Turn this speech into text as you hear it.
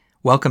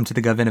Welcome to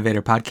the Gov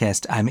Innovator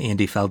Podcast. I'm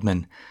Andy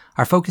Feldman.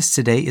 Our focus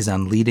today is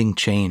on leading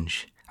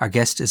change. Our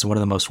guest is one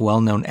of the most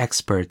well-known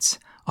experts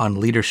on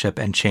leadership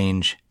and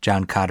change,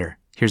 John Kotter.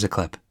 Here's a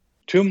clip.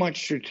 Too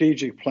much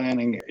strategic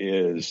planning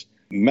is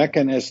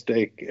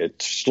mechanistic,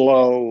 it's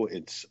slow,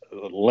 it's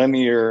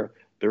linear.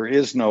 There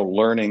is no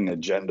learning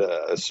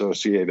agenda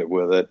associated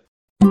with it.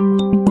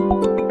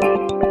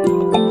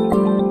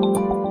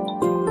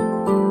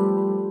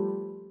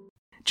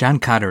 John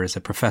Kotter is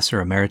a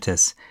professor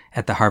emeritus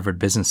at the Harvard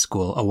Business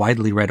School, a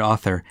widely read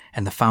author,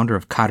 and the founder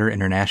of Kotter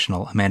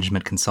International, a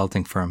management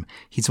consulting firm.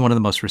 He's one of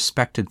the most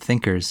respected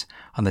thinkers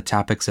on the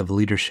topics of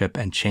leadership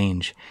and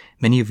change.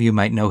 Many of you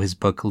might know his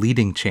book,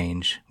 Leading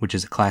Change, which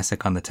is a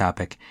classic on the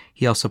topic.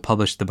 He also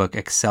published the book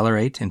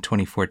Accelerate in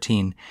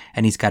 2014,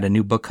 and he's got a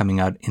new book coming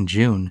out in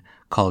June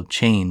called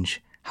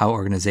Change: How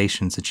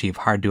Organizations Achieve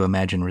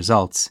Hard-to-Imagine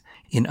Results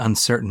in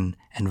Uncertain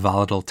and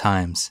Volatile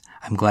Times.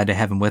 I'm glad to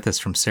have him with us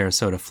from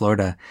Sarasota,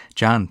 Florida.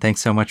 John,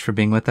 thanks so much for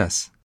being with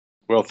us.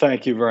 Well,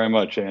 thank you very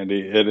much, Andy.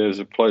 It is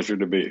a pleasure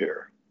to be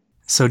here.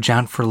 So,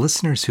 John, for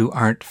listeners who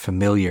aren't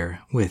familiar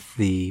with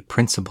the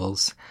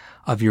principles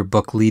of your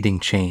book,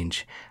 Leading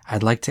Change,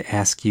 I'd like to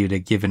ask you to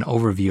give an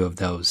overview of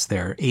those.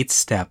 There are 8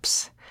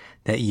 steps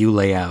that you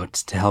lay out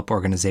to help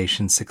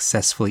organizations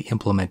successfully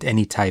implement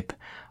any type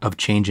of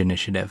change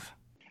initiative.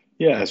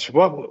 Yes,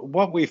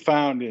 what we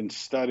found in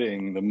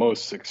studying the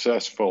most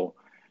successful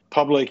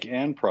public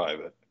and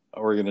private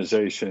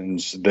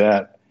organizations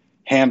that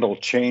handle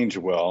change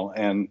well,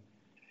 and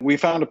we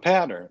found a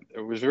pattern.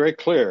 It was very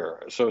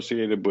clear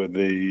associated with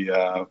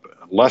the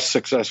less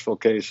successful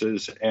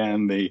cases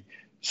and the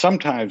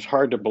sometimes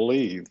hard to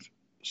believe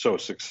so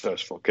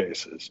successful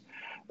cases.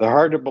 The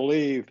hard to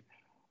believe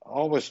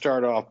always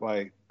start off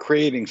by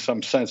creating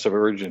some sense of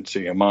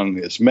urgency among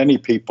as many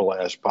people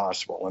as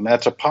possible, and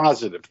that's a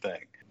positive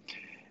thing.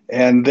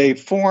 And they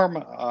form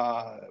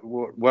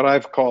what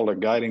I've called a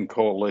guiding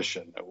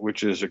coalition,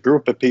 which is a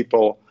group of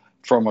people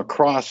from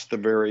across the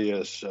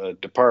various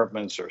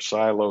departments or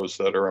silos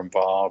that are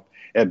involved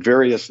at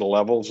various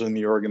levels in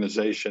the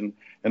organization.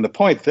 And the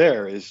point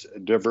there is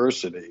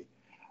diversity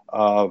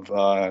of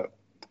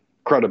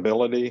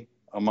credibility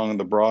among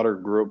the broader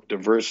group,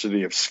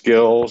 diversity of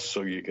skills,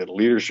 so you get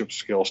leadership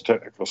skills,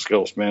 technical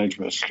skills,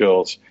 management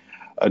skills,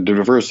 a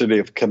diversity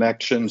of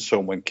connections, so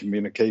when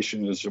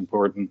communication is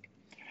important.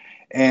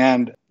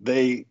 And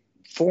they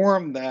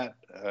form that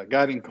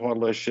guiding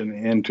coalition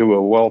into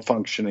a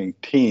well-functioning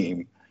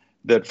team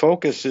that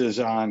focuses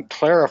on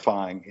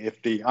clarifying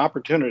if the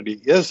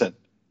opportunity isn't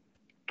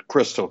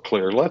crystal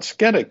clear, let's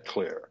get it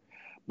clear,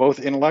 both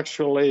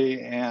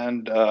intellectually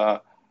and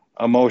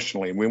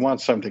emotionally. We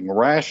want something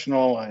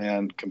rational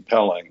and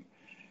compelling.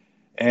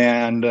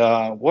 And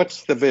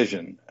what's the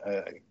vision?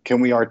 Can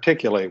we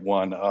articulate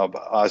one of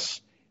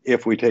us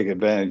if we take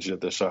advantage of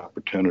this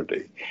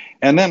opportunity?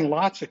 And then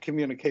lots of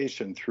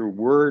communication through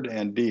word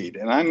and deed.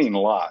 And I mean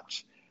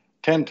lots,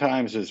 10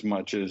 times as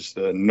much as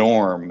the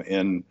norm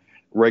in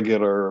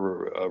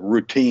regular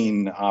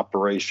routine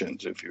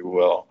operations, if you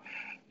will,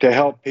 to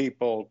help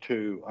people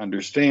to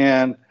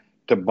understand,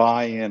 to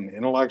buy in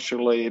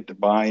intellectually, to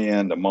buy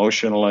in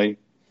emotionally.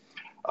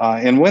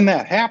 And when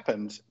that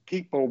happens,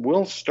 people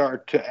will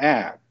start to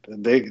act.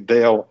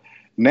 They'll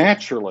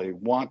naturally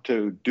want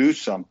to do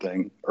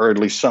something, or at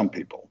least some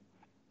people.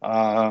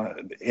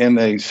 In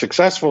the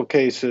successful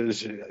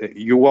cases,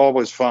 you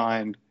always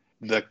find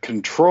the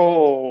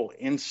control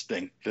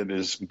instinct that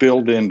is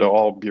built into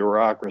all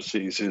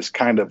bureaucracies is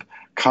kind of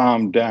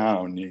calmed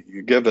down.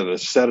 You give it a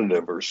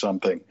sedative or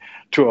something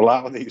to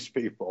allow these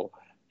people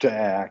to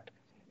act.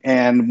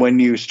 And when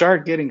you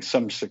start getting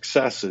some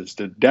successes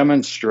to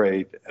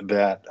demonstrate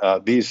that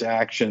these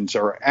actions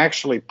are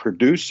actually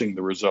producing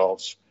the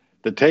results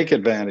that take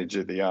advantage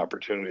of the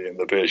opportunity and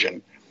the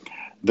vision,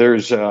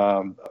 there's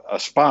a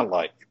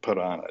spotlight you put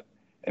on it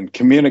and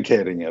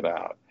communicating it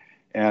out,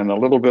 and a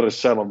little bit of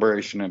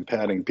celebration and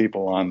patting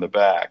people on the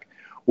back,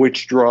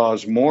 which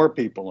draws more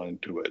people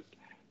into it.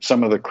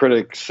 Some of the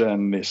critics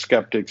and the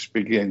skeptics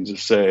begin to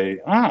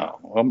say,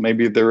 well,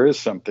 maybe there is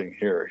something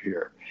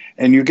here.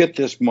 And you get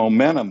this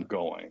momentum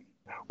going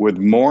with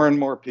more and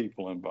more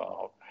people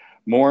involved,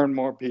 more and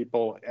more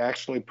people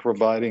actually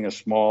providing a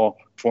small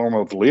form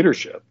of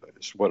leadership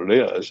is what it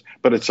is,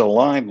 but it's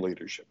aligned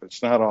leadership.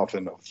 It's not off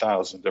in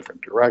 1,000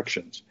 different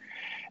directions.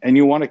 And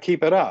you want to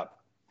keep it up,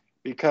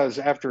 because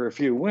after a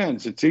few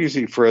wins, it's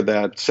easy for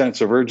that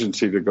sense of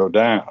urgency to go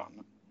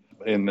down.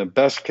 In the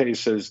best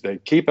cases, they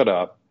keep it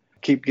up,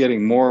 keep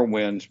getting more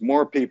wins,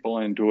 more people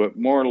into it,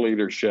 more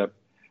leadership,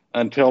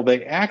 until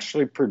they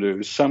actually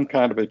produce some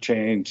kind of a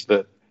change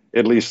that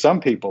at least some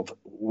people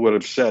would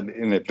have said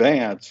in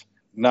advance,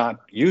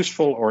 not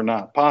useful or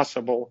not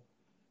possible,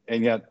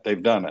 and yet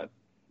they've done it.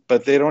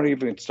 But they don't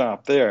even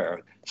stop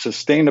there.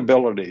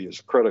 Sustainability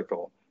is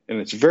critical, and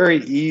it's very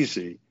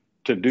easy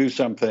to do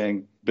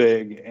something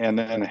big and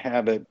then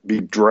have it be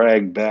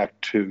dragged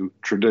back to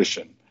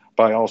tradition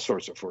by all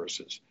sorts of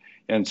forces.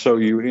 And so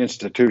you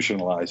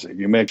institutionalize it.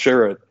 You make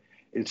sure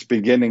it's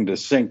beginning to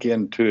sink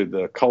into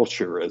the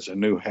culture as a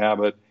new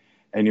habit,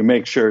 and you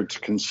make sure it's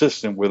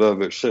consistent with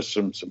other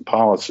systems and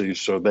policies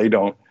so they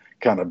don't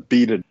kind of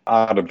beat it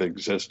out of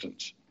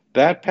existence.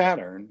 That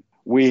pattern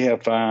we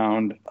have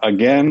found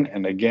again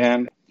and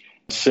again,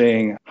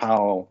 seeing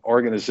how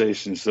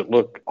organizations that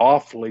look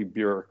awfully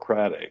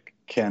bureaucratic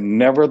can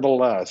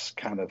nevertheless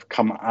kind of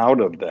come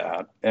out of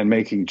that and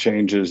making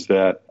changes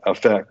that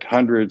affect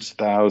hundreds,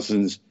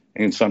 thousands,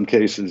 in some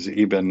cases,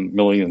 even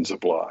millions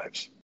of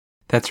lives.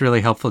 That's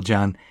really helpful,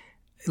 John.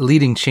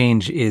 Leading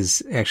Change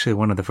is actually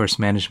one of the first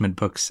management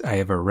books I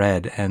ever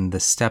read, and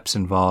the steps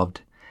involved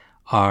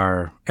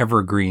are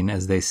evergreen,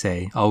 as they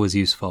say, always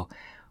useful.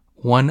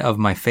 One of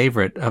my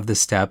favorite of the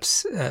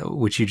steps,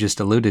 which you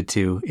just alluded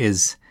to,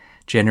 is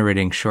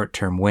generating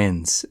short-term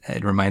wins.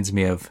 It reminds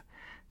me of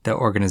the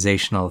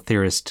organizational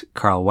theorist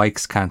Carl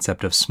Weick's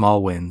concept of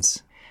small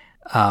wins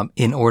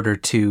in order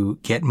to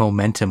get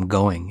momentum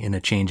going in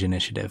a change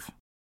initiative.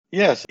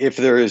 Yes, if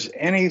there is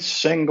any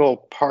single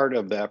part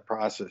of that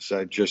process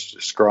I just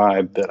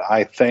described that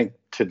I think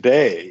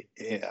today,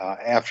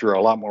 after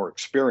a lot more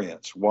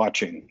experience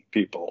watching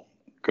people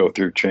go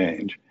through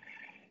change,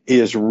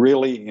 is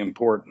really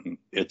important,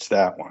 it's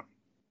that one.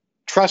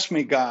 Trust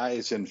me,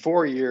 guys, in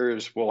 4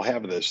 years, we'll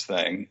have this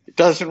thing. It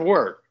doesn't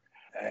work.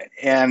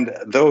 And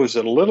those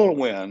little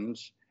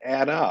wins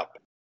add up.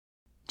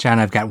 John,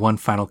 I've got one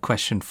final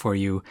question for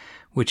you,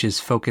 which is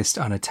focused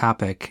on a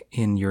topic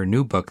in your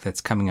new book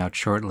that's coming out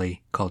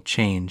shortly called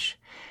Change,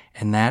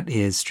 and that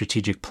is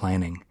strategic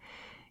planning.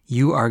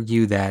 You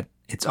argue that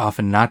it's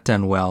often not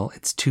done well,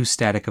 it's too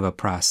static of a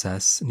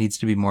process, it needs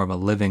to be more of a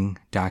living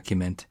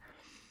document.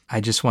 I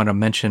just want to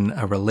mention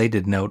a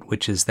related note,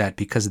 which is that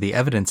because of the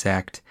Evidence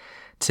Act,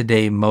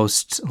 today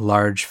most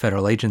large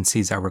federal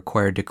agencies are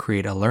required to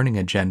create a learning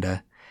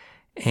agenda,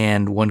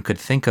 and one could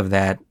think of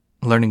that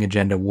learning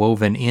agenda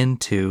woven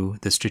into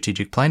the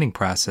strategic planning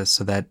process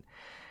so that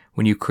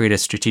when you create a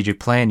strategic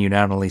plan, you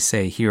not only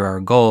say, here are our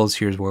goals,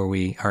 here's where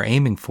we are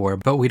aiming for,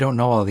 but we don't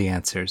know all the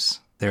answers.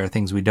 There are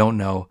things we don't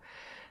know.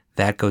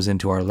 That goes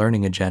into our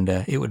learning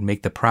agenda. It would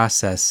make the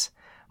process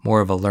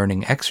more of a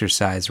learning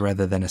exercise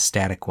rather than a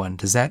static one.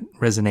 Does that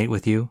resonate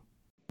with you?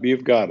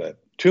 You've got it.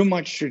 Too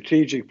much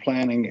strategic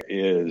planning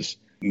is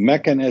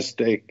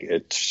mechanistic,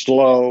 it's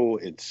slow,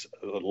 it's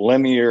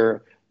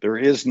linear. There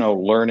is no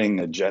learning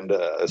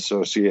agenda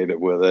associated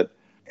with it.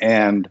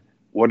 And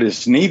what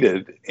is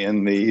needed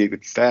in the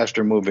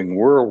faster moving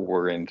world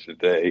we're in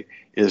today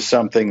is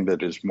something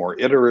that is more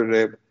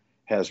iterative,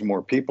 has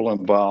more people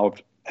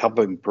involved,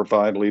 helping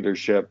provide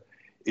leadership,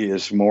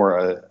 is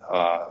more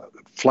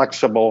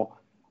flexible,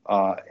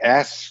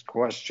 asks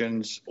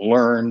questions,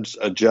 learns,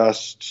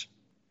 adjusts,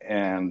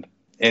 and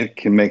it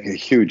can make a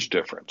huge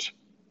difference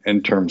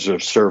in terms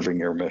of serving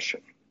your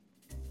mission.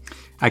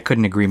 I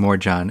couldn't agree more,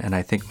 John, and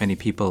I think many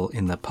people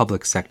in the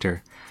public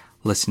sector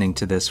listening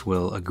to this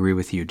will agree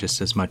with you just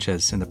as much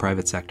as in the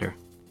private sector.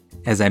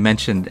 As I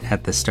mentioned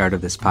at the start of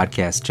this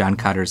podcast, John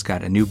Kotter's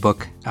got a new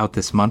book out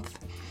this month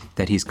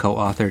that he's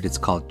co-authored. It's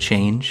called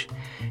Change,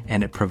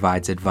 and it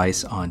provides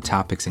advice on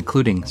topics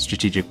including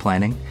strategic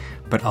planning,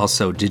 but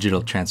also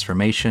digital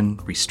transformation,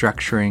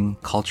 restructuring,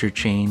 culture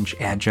change,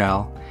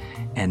 agile,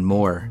 and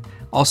more.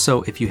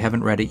 Also, if you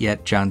haven't read it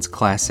yet, John's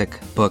classic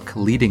book,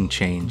 Leading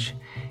Change,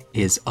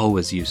 is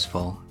always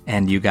useful,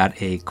 and you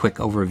got a quick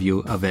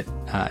overview of it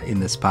in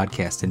this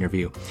podcast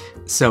interview.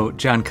 So,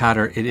 John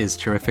Kotter, it is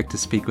terrific to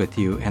speak with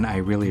you, and I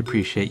really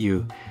appreciate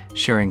you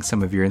sharing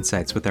some of your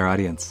insights with our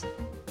audience.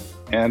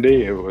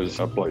 Andy, it was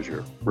a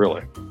pleasure,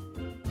 really.